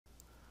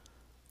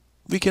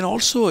We can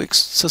also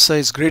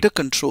exercise greater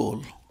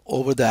control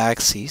over the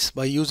axes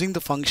by using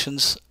the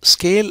functions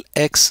scale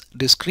x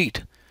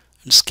discrete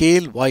and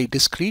scale y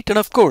discrete, and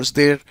of course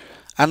their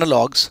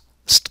analogs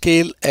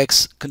scale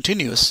x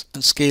continuous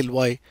and scale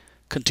y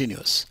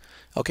continuous.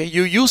 Okay,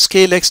 you use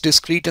scale x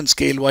discrete and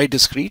scale y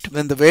discrete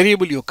when the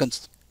variable you're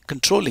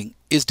controlling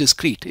is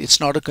discrete. It's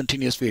not a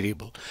continuous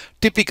variable,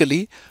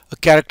 typically a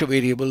character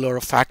variable or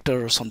a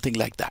factor or something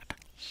like that.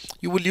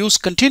 You will use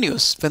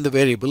continuous when the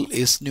variable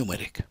is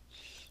numeric.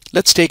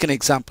 Let's take an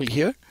example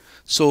here.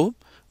 So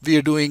we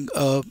are doing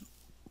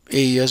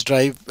AES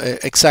drive,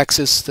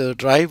 x-axis the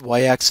drive,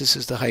 y-axis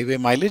is the highway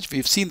mileage.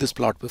 We've seen this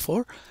plot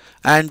before,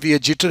 and we are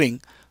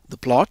jittering the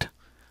plot,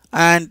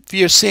 and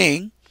we are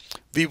saying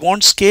we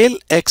want scale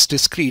x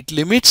discrete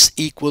limits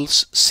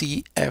equals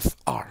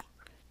CFR.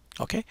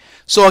 Okay,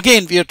 so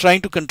again we are trying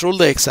to control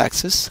the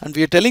x-axis, and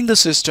we are telling the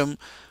system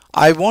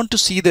I want to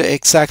see the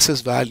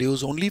x-axis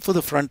values only for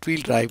the front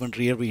wheel drive and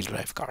rear wheel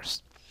drive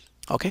cars.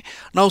 Okay,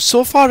 now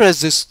so far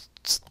as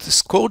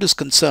this code is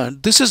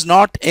concerned, this is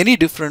not any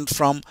different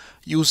from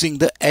using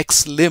the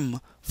xlim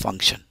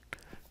function.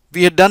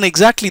 We had done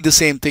exactly the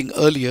same thing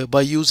earlier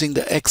by using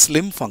the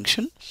xlim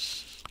function.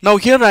 Now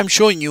here I'm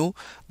showing you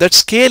that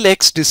scale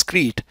x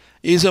discrete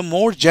is a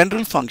more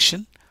general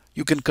function.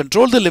 You can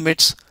control the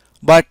limits,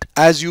 but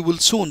as you will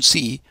soon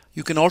see,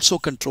 you can also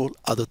control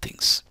other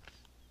things.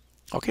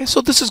 Okay,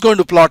 so this is going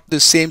to plot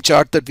this same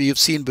chart that we have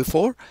seen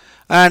before,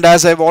 and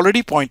as I've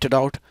already pointed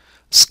out,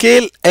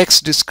 scale x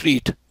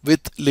discrete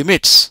with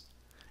limits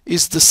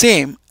is the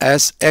same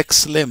as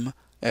xlim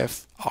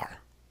FR.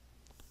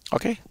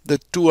 Okay, the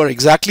two are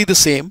exactly the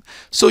same.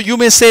 So you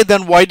may say,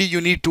 then why do you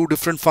need two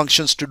different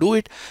functions to do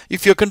it?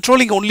 If you're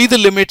controlling only the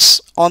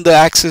limits on the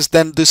axis,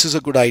 then this is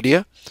a good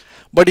idea.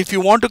 But if you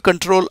want to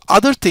control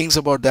other things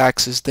about the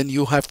axis, then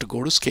you have to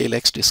go to scale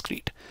x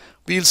discrete.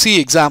 We'll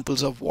see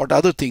examples of what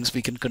other things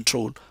we can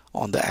control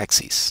on the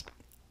axis.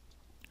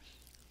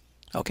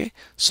 Okay,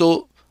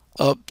 so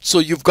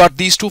you've got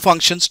these two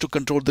functions to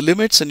control the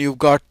limits, and you've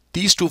got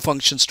these two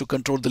functions to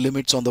control the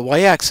limits on the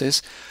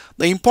y-axis.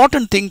 The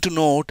important thing to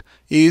note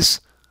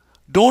is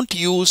don't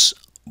use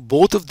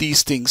both of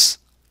these things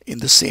in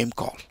the same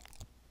call.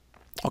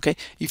 Okay,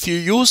 if you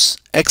use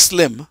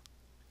xlim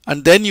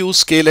and then use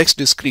scale x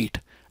discrete,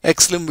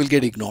 xlim will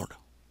get ignored.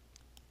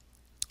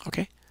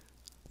 Okay,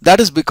 that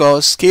is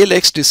because scale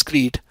x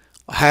discrete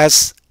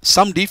has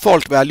some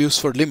default values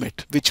for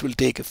limit which will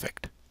take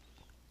effect.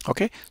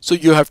 Okay, so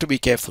you have to be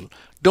careful.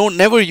 Don't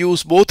never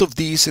use both of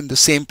these in the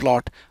same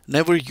plot.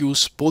 Never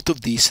use both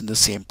of these in the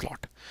same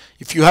plot.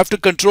 If you have to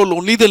control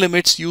only the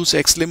limits, use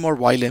xlim or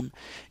ylim.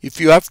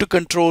 If you have to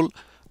control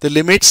the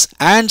limits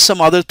and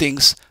some other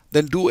things,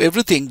 then do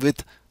everything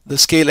with the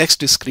scale x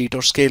discrete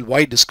or scale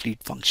y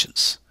discrete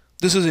functions.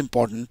 This is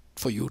important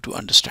for you to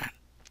understand.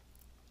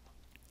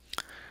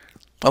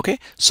 Okay,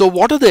 so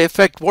what is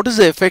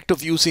the effect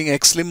of using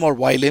xlim or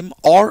ylim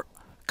or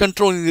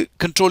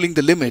controlling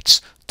the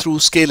limits through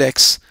scale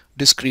x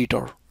discrete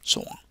or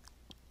so on?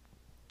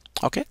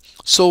 Okay,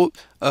 so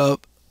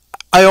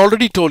I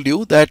already told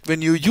you that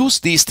when you use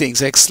these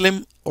things,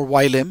 xlim or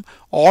ylim,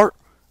 or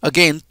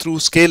again through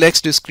scale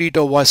x discrete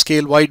or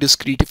scale y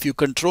discrete, if you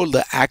control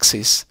the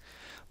axis,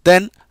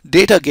 then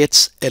data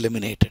gets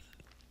eliminated.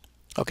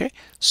 Okay,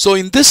 so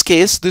in this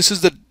case, this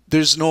is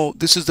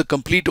the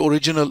complete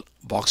original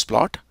box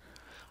plot.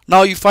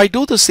 Now if I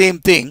do the same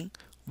thing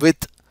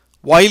with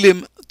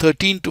ylim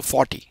 13 to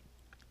 40,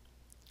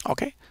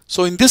 okay,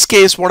 so in this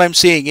case what I'm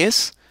saying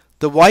is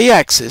the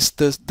y-axis,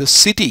 the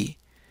city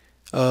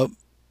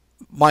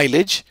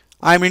mileage,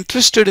 I'm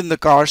interested in the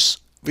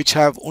cars which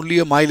have only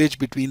a mileage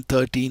between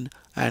 13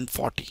 and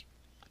 40,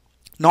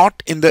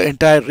 not in the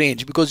entire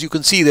range, because you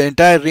can see the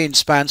entire range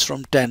spans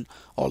from 10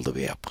 all the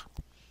way up.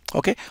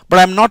 Okay, but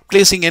I'm not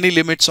placing any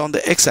limits on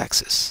the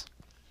x-axis.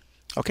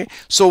 Okay,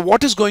 so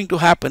what is going to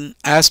happen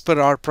as per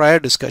our prior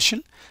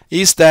discussion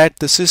is that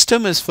the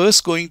system is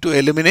first going to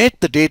eliminate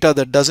the data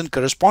that doesn't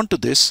correspond to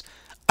this,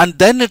 and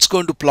then it's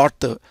going to plot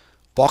the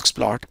box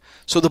plot.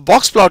 So the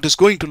box plot is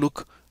going to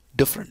look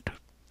different.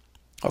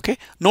 Okay,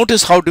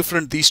 notice how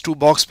different these two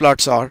box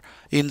plots are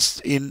in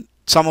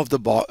some of the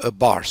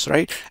bars,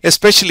 right?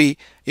 Especially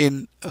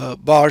in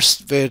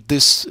bars where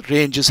this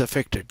range is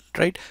affected,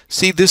 right?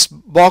 See this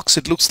box,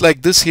 it looks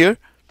like this here.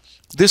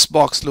 This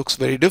box looks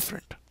very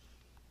different.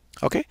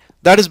 Okay,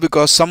 that is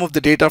because some of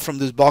the data from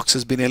this box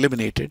has been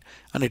eliminated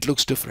and it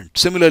looks different.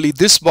 Similarly,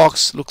 this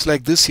box looks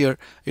like this here,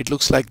 it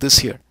looks like this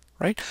here,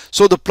 right?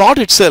 So the plot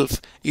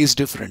itself is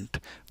different,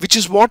 which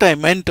is what I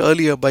meant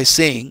earlier by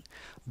saying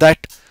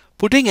that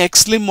putting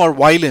xlim or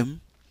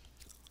ylim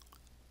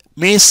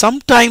may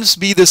sometimes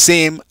be the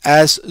same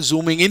as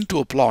zooming into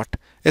a plot,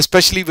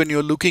 especially when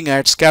you're looking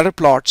at scatter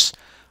plots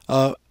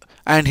and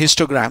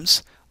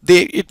histograms.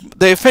 The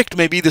effect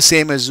may be the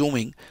same as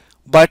zooming,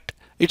 but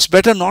it's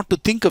better not to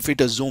think of it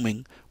as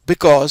zooming,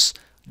 because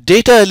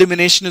data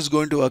elimination is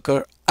going to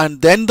occur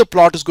and then the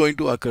plot is going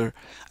to occur,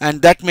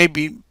 and that may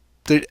be,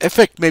 the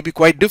effect may be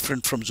quite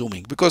different from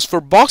zooming, because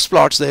for box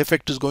plots the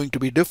effect is going to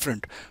be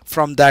different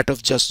from that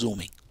of just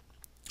zooming.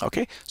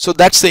 Okay, so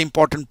that's the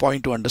important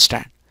point to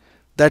understand,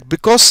 that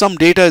because some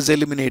data is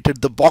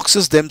eliminated, the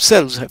boxes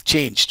themselves have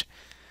changed.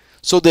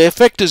 So the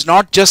effect is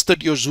not just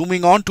that you're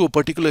zooming on to a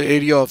particular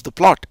area of the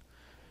plot,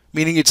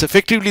 meaning it's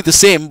effectively the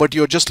same but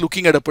you're just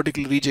looking at a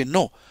particular region.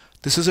 No,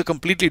 this is a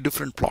completely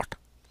different plot.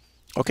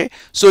 Okay,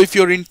 so if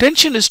your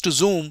intention is to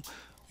zoom,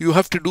 you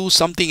have to do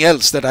something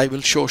else that I will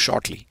show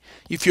shortly.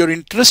 If your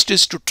interest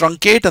is to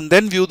truncate and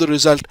then view the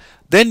result,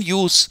 then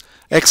use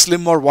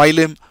xlim or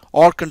ylim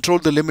or control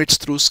the limits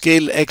through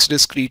scale x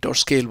discrete or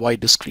scale y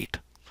discrete.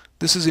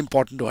 This is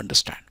important to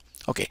understand.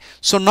 Okay,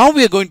 so now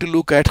we are going to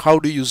look at how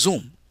do you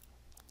zoom.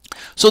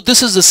 So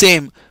this is the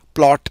same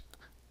plot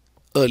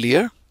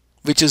earlier,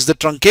 which is the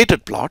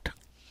truncated plot.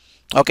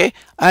 Okay,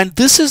 and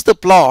this is the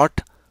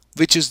plot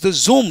which is the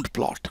zoomed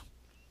plot.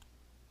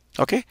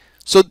 Okay,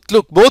 so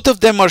look, both of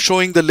them are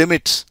showing the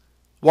limits,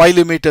 y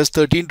limit as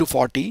 13 to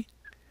 40,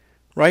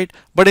 right?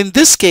 But in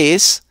this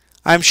case,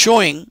 I'm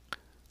showing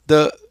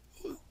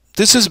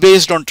this is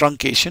based on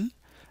truncation.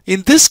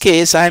 In this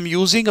case, I am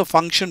using a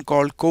function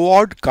called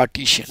coord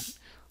Cartesian.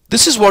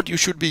 This is what you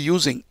should be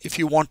using if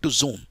you want to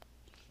zoom.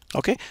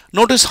 Okay,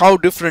 notice how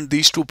different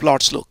these two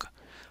plots look.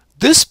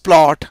 This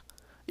plot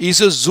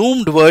is a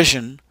zoomed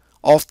version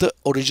of the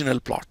original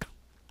plot,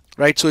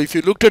 right? So if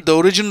you looked at the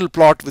original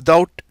plot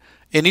without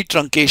any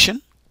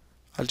truncation,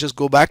 I'll just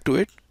go back to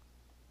it.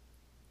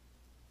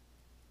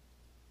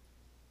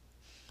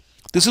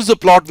 This is the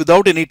plot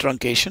without any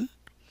truncation.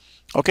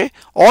 Okay,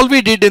 all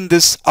we did in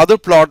this other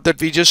plot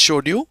that we just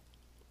showed you,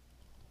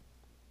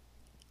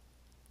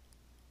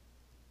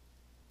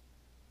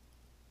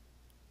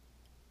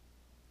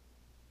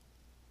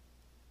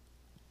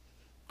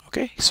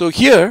 okay, so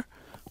here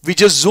we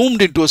just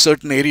zoomed into a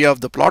certain area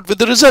of the plot with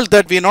the result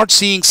that we are not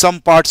seeing some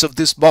parts of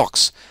this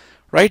box,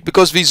 right?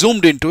 Because we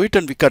zoomed into it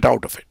and we cut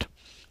out of it.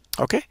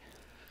 Okay,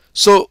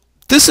 so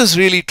this is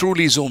really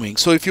truly zooming.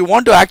 So if you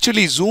want to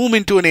actually zoom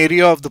into an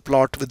area of the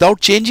plot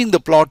without changing the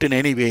plot in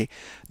any way,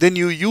 then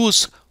you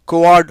use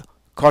coord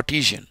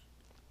Cartesian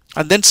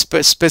and then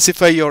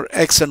specify your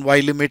x and y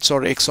limits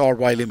or x or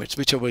y limits,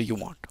 whichever you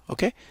want.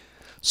 Okay,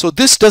 so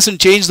this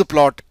doesn't change the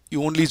plot,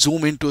 you only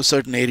zoom into a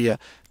certain area.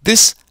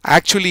 This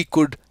actually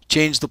could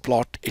change the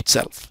plot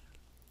itself.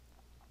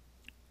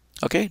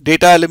 Okay,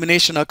 data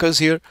elimination occurs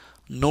here,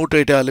 no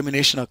data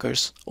elimination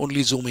occurs,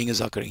 only zooming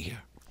is occurring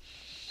here.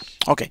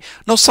 Okay,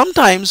 now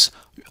sometimes,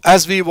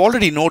 as we've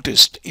already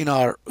noticed in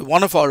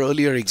one of our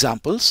earlier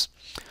examples,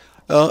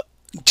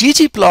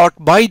 ggplot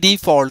by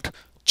default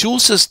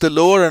chooses the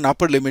lower and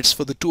upper limits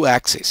for the two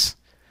axes.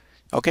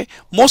 Okay,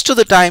 most of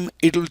the time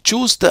it will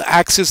choose the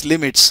axis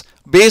limits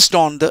based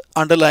on the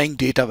underlying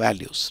data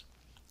values.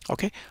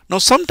 Okay, now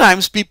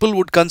sometimes people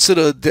would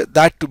consider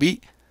that to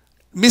be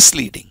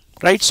misleading,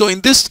 right? So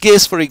in this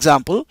case, for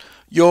example,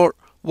 your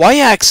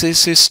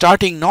y-axis is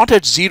starting not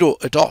at 0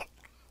 at all.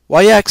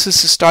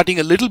 Y-axis is starting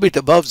a little bit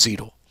above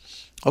 0.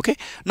 Okay,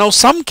 now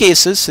some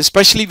cases,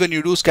 especially when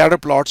you do scatter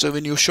plots or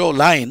when you show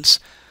lines,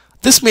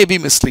 this may be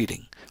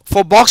misleading.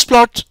 For box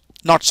plots,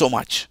 not so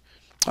much.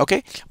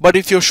 Okay, but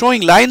if you're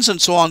showing lines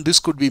and so on, this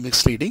could be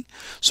misleading.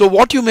 So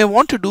what you may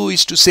want to do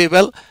is to say,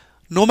 well,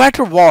 no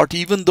matter what,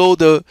 even though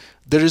there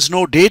is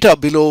no data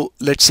below,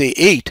 let's say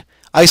 8,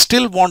 I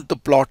still want the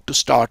plot to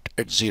start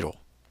at 0.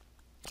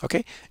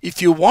 Okay,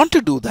 if you want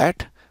to do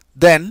that,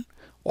 then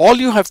all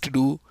you have to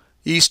do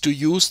is to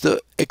use the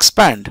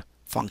expand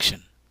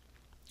function.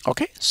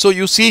 Okay, so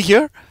you see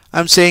here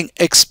I'm saying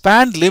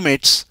expand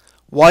limits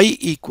y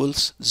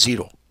equals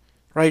 0,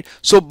 right?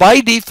 So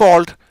by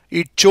default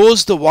it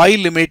chose the y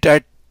limit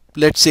at,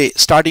 let's say,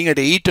 starting at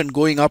 8 and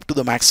going up to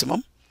the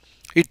maximum.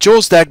 It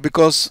chose that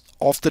because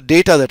of the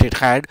data that it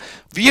had.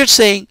 We are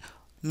saying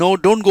no,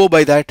 don't go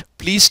by that,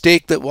 please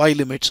take the y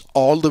limits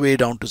all the way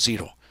down to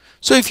 0.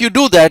 So if you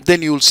do that,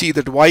 then you will see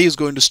that y is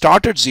going to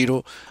start at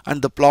 0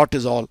 and the plot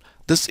is all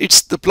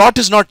the plot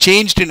is not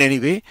changed in any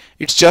way,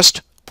 it's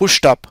just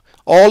pushed up.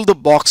 All the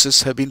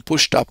boxes have been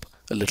pushed up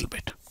a little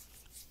bit.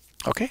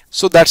 Okay,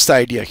 so that's the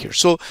idea here.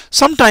 So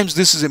sometimes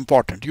this is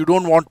important. You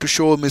don't want to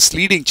show a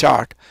misleading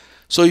chart.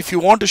 So if you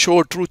want to show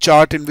a true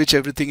chart in which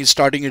everything is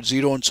starting at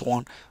 0 and so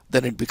on,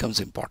 then it becomes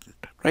important,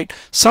 right?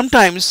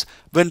 Sometimes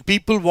when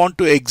people want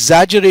to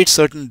exaggerate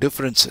certain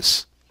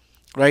differences,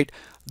 right,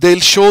 they'll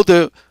show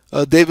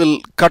they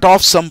will cut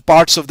off some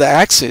parts of the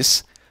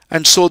axis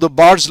and so the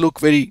bars look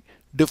very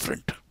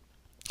different.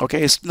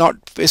 Okay, it's not,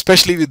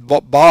 especially with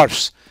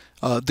bars,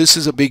 this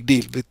is a big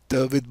deal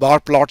with bar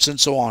plots and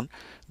so on.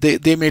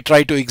 They may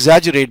try to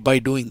exaggerate by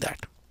doing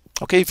that.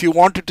 Okay, if you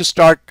wanted to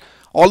start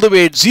all the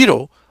way at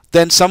 0,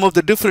 then some of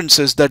the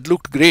differences that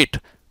looked great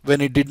when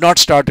it did not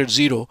start at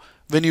 0,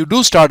 when you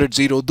do start at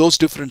 0, those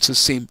differences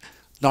seem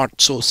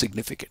not so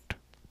significant.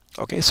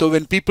 Okay, so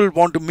when people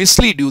want to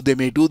mislead you, they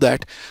may do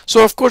that.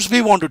 So of course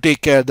we want to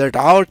take care that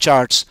our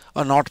charts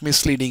are not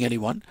misleading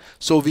anyone.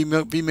 So we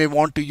may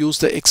want to use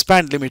the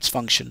expand limits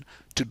function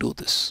to do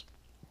this.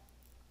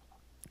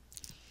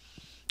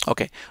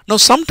 Okay, now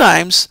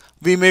sometimes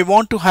we may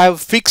want to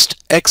have fixed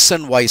x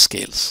and y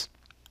scales.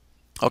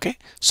 Okay,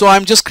 so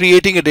I'm just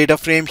creating a data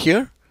frame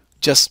here,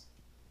 just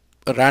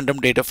a random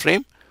data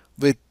frame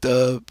with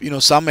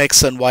some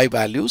x and y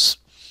values,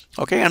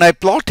 okay, and I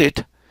plot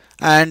it,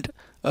 and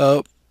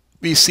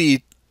we see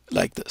it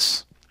like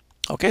this.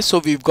 Okay, so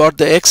we've got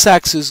the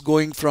x-axis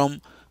going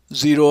from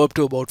 0 up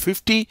to about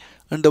 50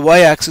 and the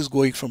y-axis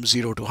going from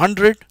 0 to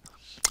 100,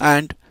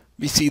 and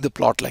we see the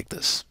plot like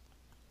this.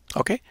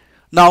 Okay,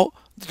 now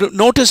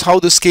notice how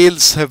the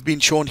scales have been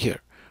shown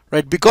here,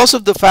 right? Because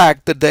of the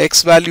fact that the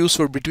x values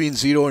were between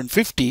 0 and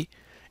 50,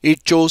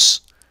 it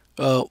chose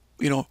a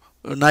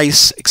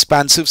nice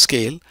expansive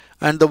scale,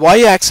 and the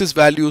y-axis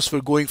values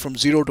were going from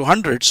 0 to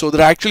 100, so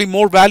there are actually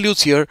more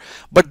values here,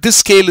 but this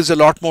scale is a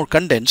lot more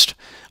condensed.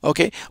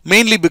 Okay,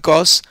 mainly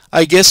because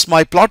I guess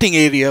my plotting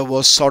area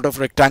was sort of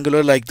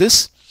rectangular like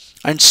this,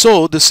 and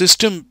so the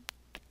system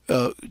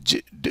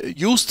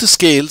used the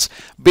scales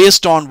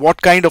based on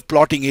what kind of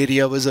plotting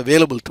area was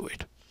available to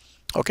it.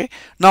 Okay,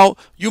 now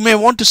you may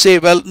want to say,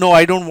 well, no,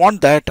 I don't want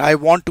that. I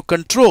want to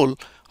control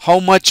how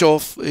much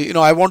of,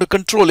 I want to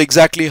control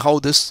exactly how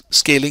this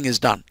scaling is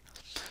done.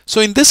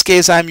 So in this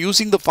case, I'm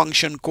using the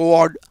function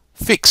coord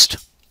fixed.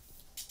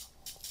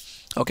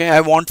 Okay,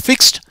 I want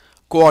fixed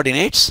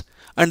coordinates,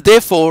 and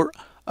therefore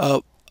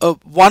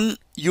 1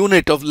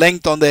 unit of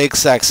length on the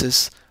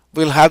x-axis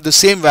will have the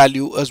same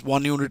value as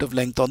 1 unit of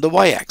length on the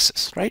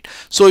y-axis, right?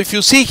 So if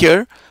you see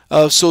here,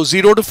 so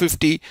 0 to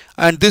 50,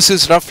 and this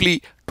is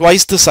roughly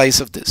twice the size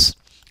of this,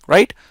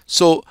 right?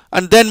 So,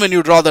 and then when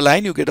you draw the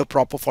line, you get a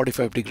proper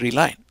 45-degree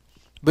line,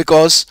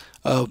 because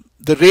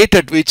the rate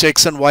at which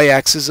x and y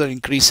axes are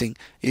increasing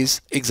is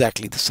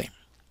exactly the same.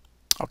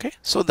 Okay,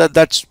 so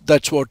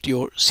that's what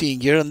you're seeing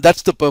here, and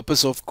that's the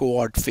purpose of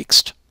coord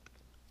fixed.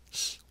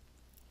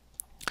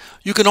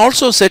 You can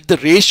also set the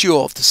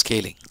ratio of the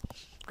scaling,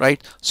 right?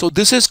 So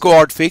this is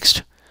coord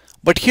fixed,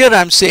 but here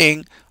I'm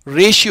saying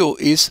ratio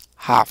is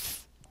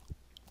half.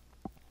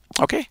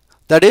 Okay,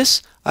 that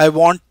is, I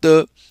want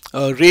the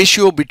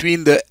ratio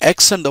between the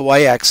x and the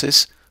y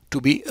axis to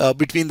be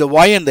between the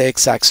y and the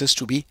x axis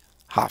to be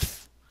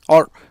half,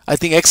 or I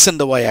think x and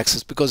the y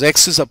axis, because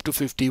x is up to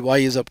 50, y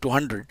is up to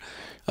 100.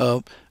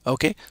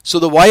 Okay, so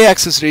the y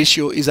axis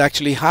ratio is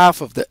actually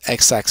half of the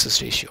x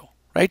axis ratio,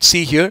 right?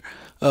 See here,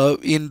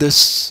 in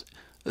this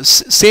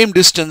same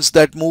distance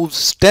that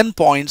moves 10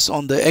 points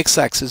on the x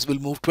axis will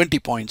move 20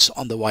 points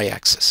on the y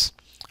axis.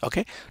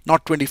 Okay,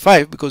 not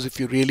 25, because if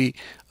you really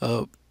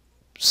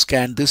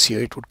scan this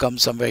here, it would come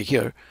somewhere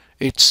here.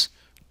 It's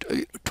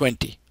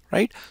 20,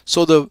 right?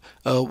 So the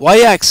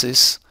y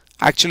axis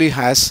actually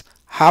has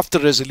half the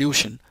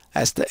resolution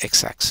as the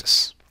x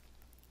axis.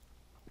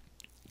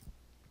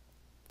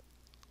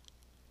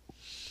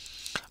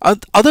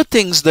 Other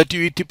things that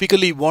you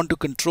typically want to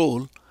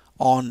control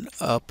on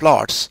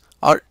plots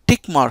are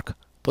tick mark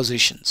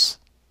positions,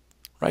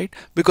 right?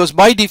 Because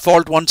by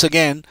default, once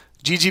again,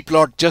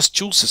 ggplot just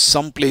chooses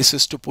some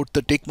places to put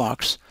the tick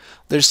marks.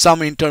 There's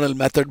some internal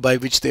method by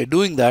which they're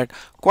doing that.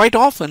 Quite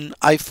often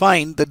I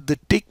find that the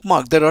tick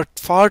mark, there are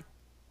far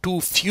too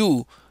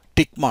few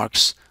tick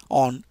marks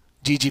on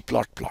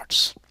ggplot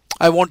plots.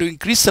 I want to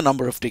increase the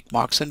number of tick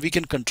marks, and we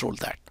can control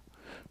that,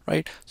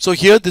 right? So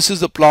here, this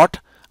is the plot,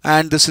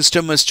 and the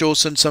system has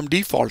chosen some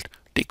default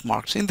tick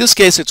marks. In this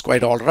case, it's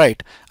quite all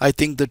right. I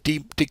think the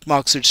tick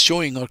marks it's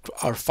showing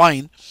are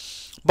fine.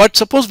 But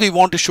suppose we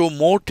want to show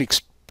more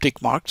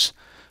tick marks,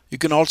 you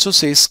can also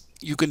say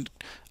you can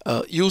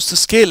use the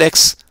scale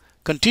x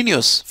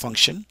continuous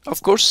function.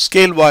 Of course,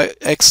 scale y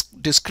x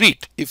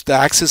discrete if the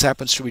axis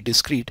happens to be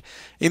discrete.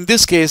 In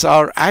this case,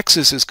 our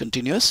axis is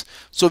continuous,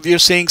 so we are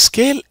saying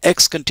scale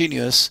x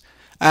continuous,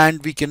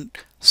 and we can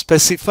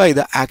specify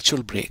the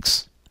actual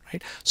breaks,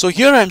 right? So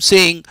here I'm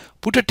saying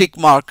put a tick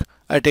mark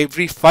at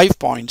every 5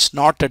 points,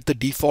 not at the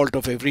default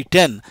of every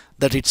 10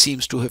 that it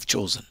seems to have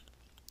chosen.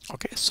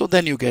 Okay, so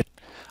then you get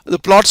the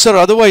plots are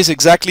otherwise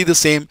exactly the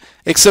same,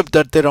 except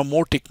that there are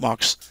more tick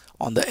marks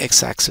on the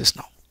x-axis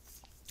now.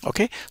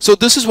 Okay, so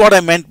this is what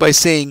I meant by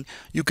saying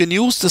you can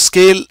use the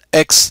scale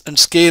x and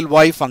scale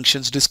y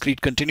functions, discrete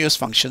continuous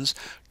functions,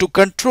 to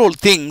control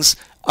things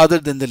other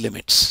than the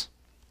limits.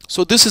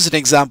 So this is an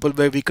example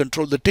where we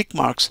control the tick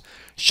marks.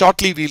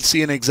 Shortly we'll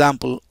see an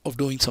example of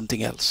doing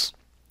something else.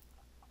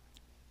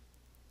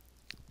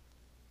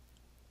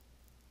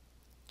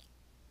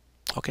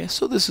 Okay,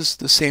 so this is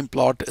the same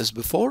plot as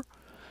before.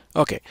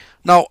 Okay,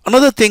 now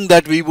another thing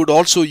that we would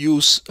also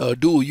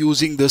do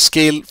using the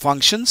scale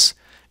functions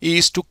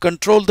is to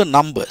control the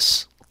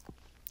numbers.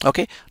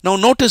 Okay, now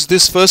notice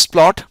this first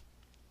plot.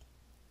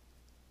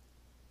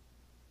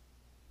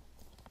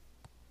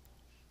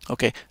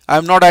 Okay, I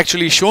have not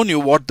actually shown you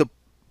what the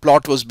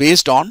plot was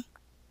based on.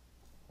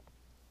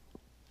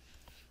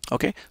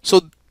 Okay,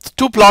 so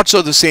two plots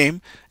are the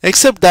same,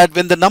 except that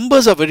when the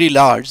numbers are very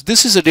large,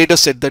 this is a data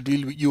set that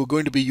you are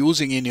going to be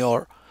using in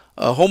your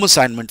home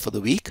assignment for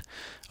the week.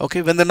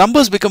 Okay, when the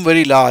numbers become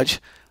very large,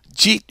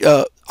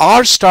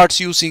 R starts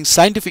using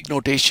scientific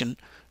notation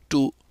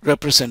to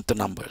represent the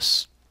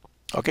numbers.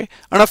 Okay,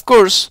 and of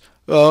course,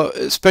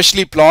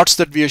 especially plots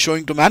that we are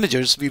showing to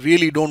managers, we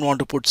really don't want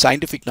to put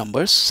scientific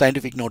numbers,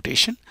 scientific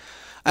notation.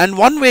 And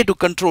one way to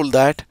control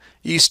that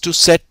is to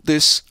set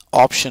this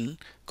option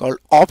called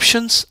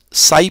options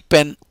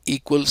SciPen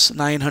equals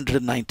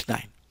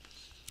 999.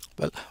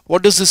 Well,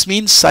 what does this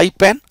mean,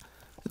 SciPen?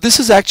 This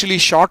is actually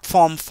short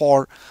form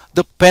for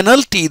the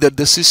penalty that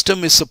the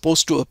system is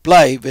supposed to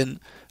apply when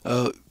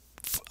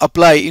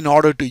apply in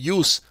order to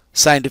use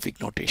scientific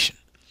notation.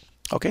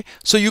 Okay,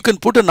 so you can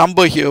put a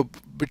number here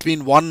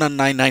between 1 and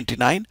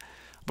 999,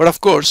 but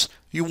of course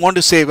you want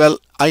to say, well,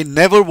 I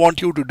never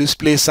want you to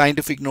display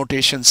scientific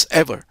notations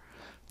ever.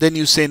 Then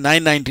you say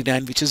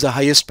 999, which is the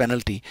highest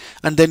penalty,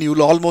 and then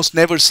you'll almost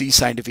never see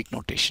scientific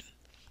notation.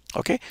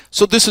 Okay,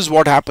 so this is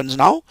what happens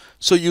now.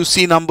 So you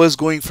see numbers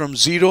going from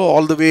 0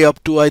 all the way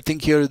up to, I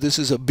think here this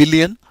is a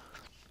billion.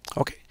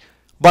 Okay,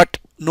 but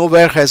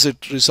nowhere has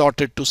it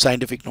resorted to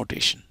scientific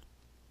notation.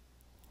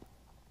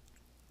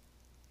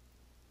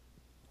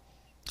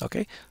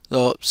 Okay,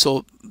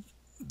 so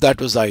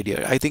that was the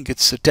idea. I think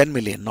it's 10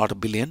 million, not a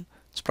billion.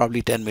 It's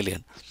probably 10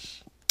 million.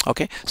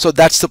 Okay, so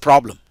that's the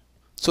problem.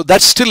 So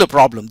that's still a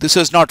problem. This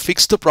has not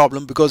fixed the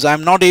problem because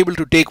I'm not able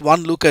to take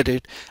one look at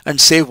it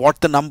and say what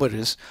the number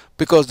is,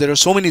 because there are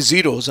so many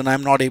zeros and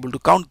I'm not able to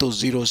count those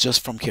zeros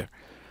just from here.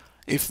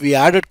 If we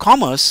added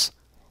commas,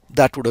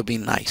 that would have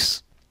been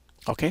nice.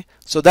 Okay,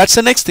 so that's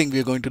the next thing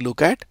we're going to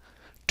look at,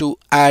 to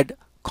add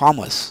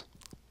commas.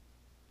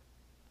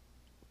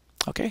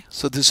 Okay,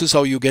 so this is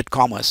how you get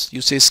commas.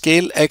 You say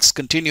scale x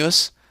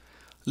continuous,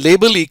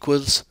 label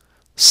equals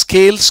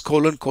scales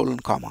colon colon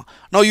comma.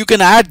 Now you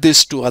can add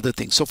this to other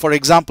things. So for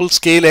example,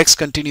 scale x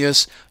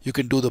continuous, you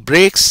can do the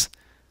breaks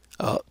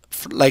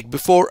like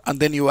before, and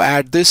then you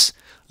add this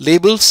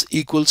labels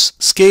equals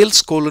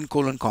scales colon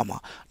colon comma.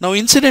 Now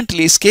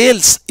incidentally,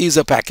 scales is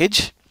a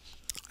package,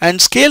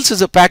 and scales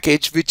is a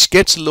package which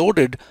gets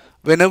loaded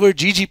whenever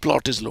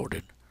ggplot is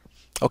loaded.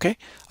 Okay,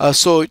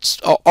 so it's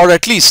or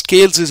at least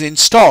scales is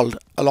installed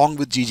along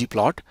with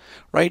ggplot,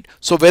 right?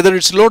 So whether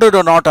it's loaded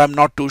or not, I'm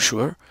not too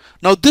sure.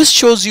 Now this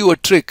shows you a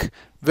trick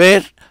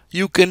where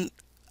you can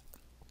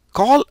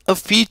call a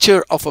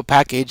feature of a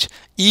package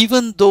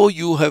even though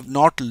you have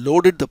not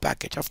loaded the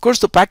package. Of course,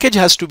 the package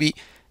has to be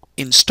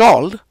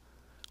installed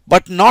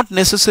but not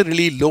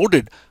necessarily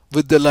loaded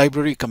with the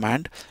library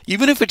command.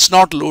 Even if it's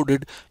not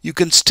loaded, you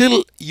can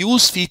still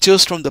use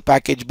features from the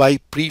package by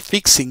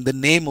prefixing the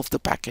name of the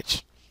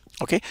package.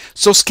 Okay,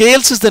 so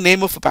scales is the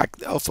name of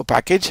a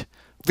package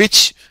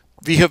which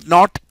we have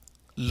not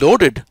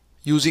loaded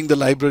using the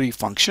library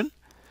function,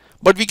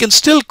 but we can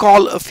still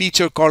call a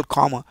feature called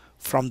comma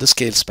from the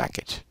scales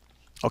package.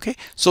 Okay,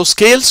 so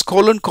scales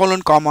colon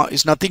colon comma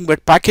is nothing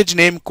but package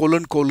name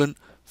colon colon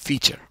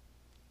feature.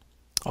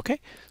 Okay,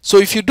 so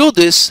if you do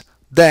this,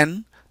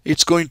 then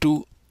it's going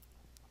to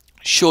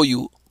show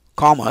you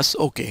commas.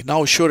 Okay,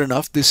 now sure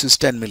enough, this is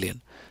 10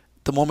 million.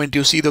 The moment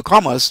you see the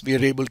commas, we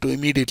are able to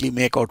immediately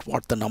make out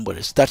what the number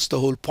is. That's the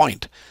whole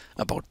point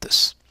about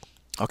this.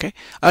 Okay,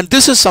 and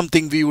this is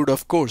something we would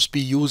of course be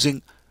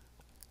using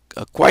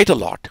quite a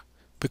lot,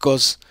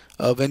 because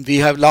when we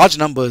have large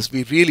numbers,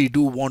 we really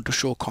do want to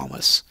show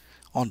commas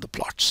on the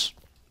plots.